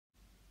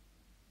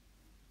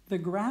The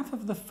graph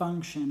of the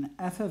function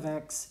f of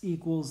x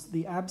equals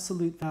the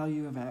absolute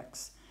value of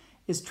x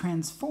is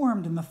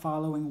transformed in the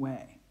following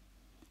way.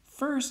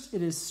 First,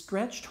 it is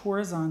stretched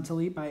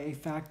horizontally by a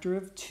factor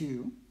of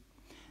 2.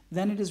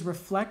 Then it is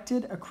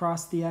reflected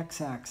across the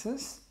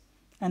x-axis.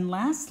 And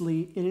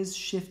lastly, it is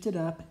shifted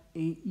up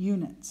 8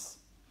 units.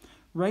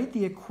 Write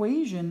the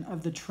equation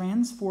of the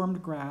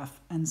transformed graph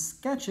and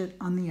sketch it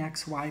on the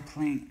xy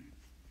plane.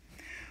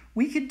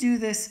 We could do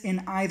this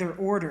in either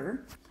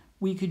order.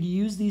 We could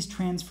use these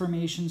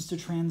transformations to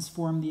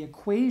transform the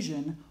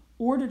equation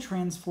or to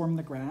transform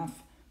the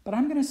graph, but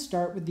I'm going to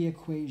start with the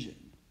equation.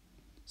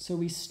 So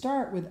we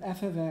start with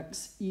f of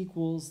x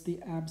equals the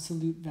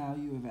absolute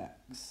value of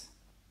x.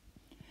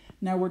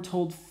 Now we're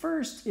told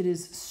first it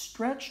is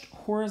stretched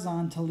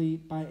horizontally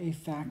by a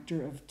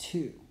factor of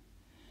 2.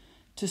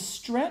 To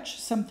stretch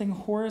something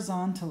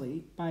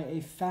horizontally by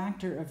a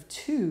factor of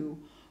 2,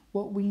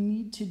 what we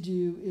need to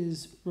do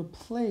is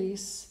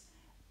replace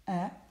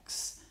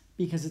x,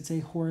 because it's a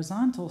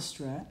horizontal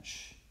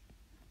stretch,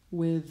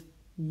 with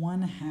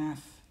 1/2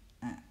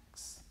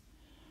 x.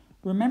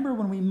 Remember,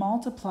 when we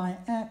multiply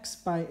x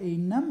by a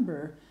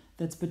number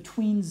that's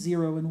between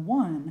 0 and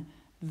 1,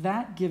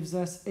 that gives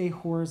us a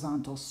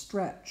horizontal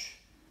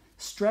stretch.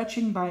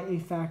 Stretching by a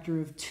factor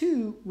of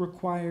 2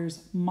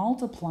 requires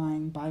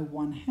multiplying by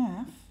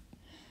 1/2,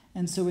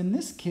 and so in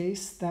this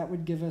case, that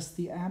would give us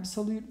the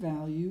absolute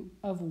value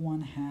of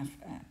 1/2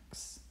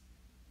 x.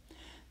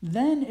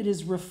 Then it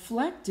is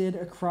reflected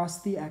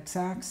across the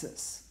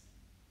x-axis.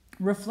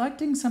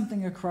 Reflecting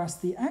something across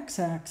the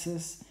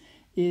x-axis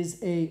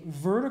is a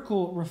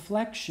vertical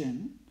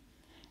reflection,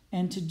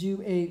 and to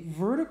do a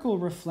vertical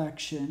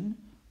reflection,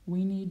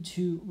 we need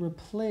to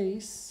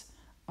replace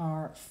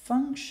our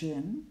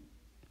function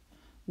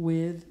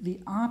with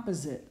the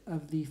opposite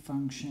of the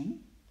function.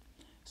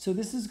 So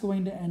this is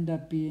going to end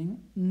up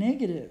being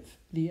negative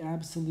the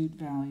absolute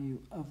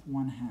value of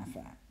 1/2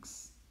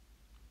 x.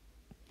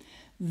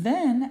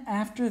 Then,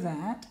 after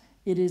that,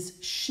 it is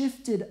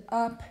shifted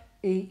up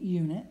 8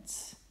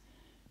 units.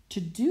 To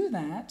do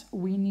that,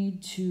 we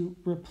need to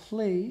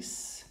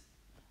replace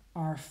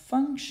our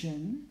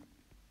function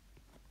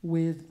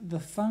with the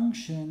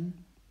function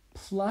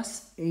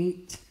plus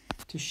 8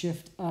 to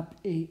shift up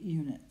 8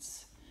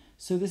 units.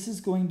 So this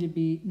is going to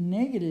be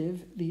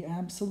negative the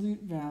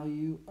absolute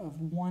value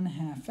of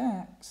 1/2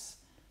 x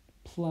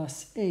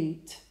plus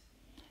 8.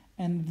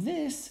 And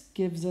this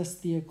gives us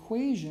the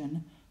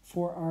equation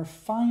for our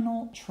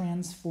final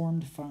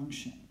transformed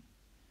function.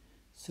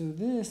 So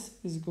this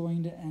is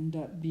going to end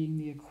up being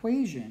the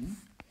equation.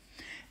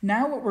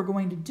 Now what we're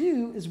going to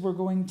do is we're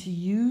going to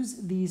use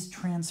these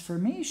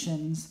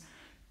transformations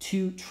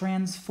to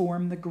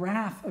transform the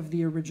graph of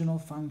the original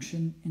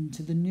function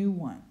into the new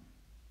one.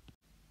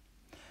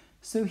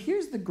 So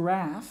here's the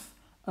graph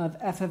of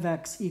f of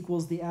x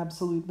equals the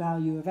absolute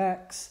value of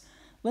x.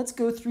 Let's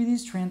go through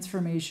these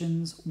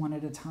transformations one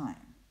at a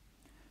time.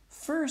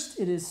 First,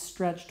 it is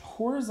stretched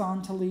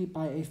horizontally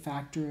by a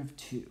factor of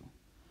 2.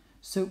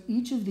 So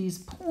each of these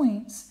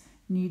points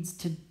needs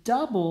to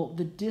double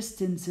the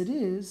distance it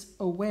is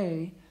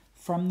away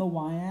from the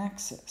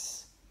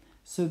y-axis.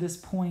 So this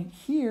point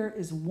here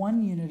is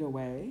 1 unit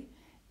away.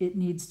 It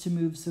needs to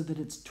move so that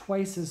it's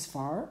twice as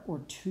far, or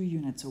 2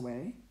 units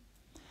away.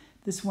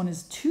 This one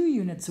is 2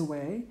 units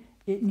away.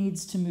 It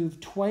needs to move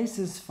twice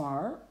as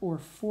far, or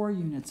 4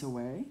 units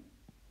away.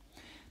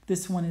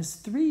 This one is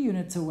 3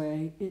 units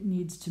away. It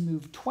needs to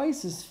move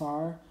twice as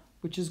far,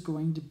 which is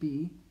going to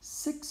be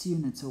 6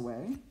 units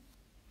away.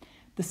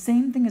 The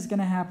same thing is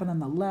going to happen on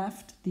the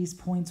left. These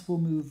points will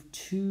move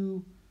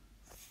 2,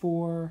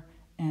 4,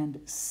 and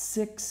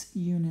 6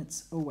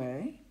 units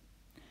away.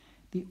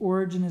 The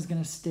origin is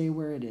going to stay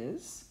where it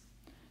is.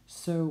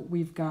 So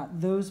we've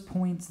got those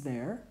points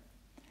there.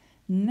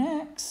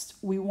 Next,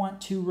 we want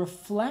to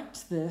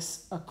reflect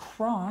this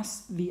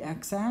across the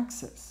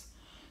x-axis.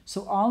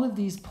 So all of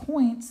these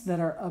points that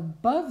are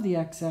above the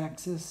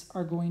x-axis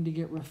are going to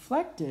get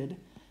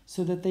reflected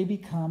so that they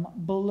become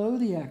below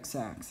the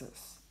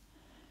x-axis.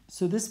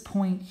 So this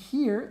point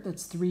here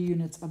that's 3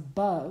 units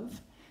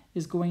above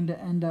is going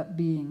to end up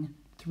being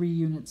 3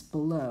 units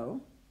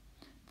below.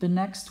 The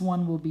next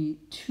one will be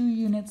 2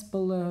 units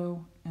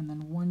below, and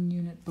then 1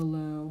 unit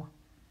below.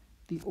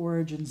 The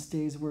origin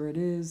stays where it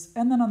is.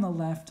 And then on the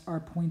left,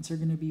 our points are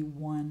going to be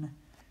 1,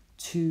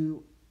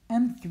 2,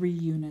 and 3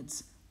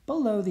 units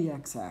below the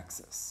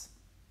x-axis.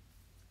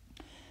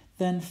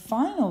 Then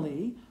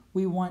finally,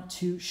 we want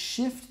to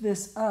shift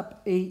this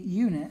up 8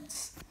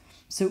 units.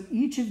 So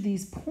each of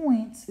these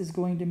points is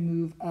going to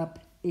move up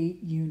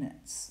 8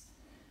 units.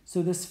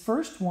 So this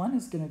first one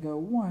is going to go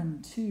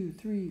 1, 2,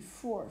 3,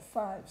 4,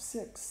 5,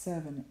 6,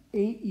 7,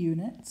 8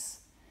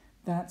 units.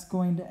 That's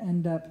going to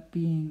end up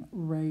being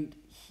right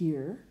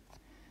here.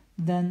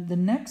 Then the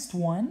next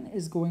one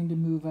is going to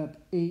move up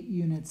 8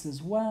 units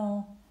as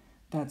well.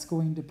 That's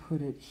going to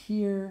put it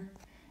here.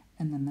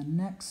 And then the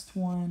next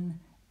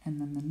one,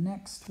 and then the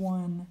next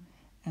one,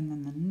 and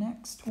then the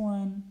next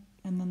one,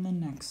 and then the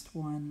next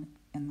one,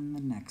 and then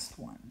the next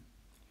one.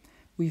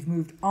 We've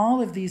moved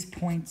all of these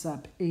points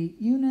up 8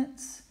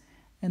 units,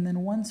 and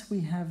then once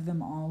we have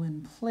them all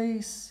in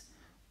place,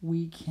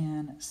 we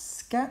can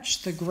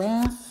sketch the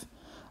graph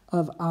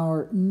of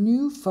our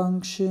new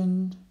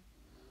function,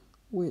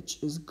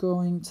 which is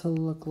going to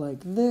look like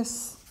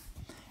this.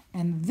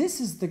 And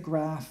this is the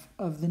graph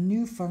of the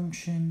new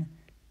function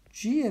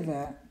g of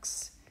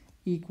x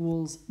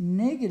equals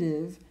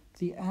negative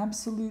the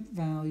absolute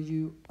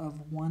value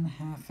of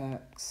 1/2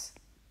 x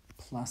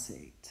plus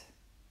 8.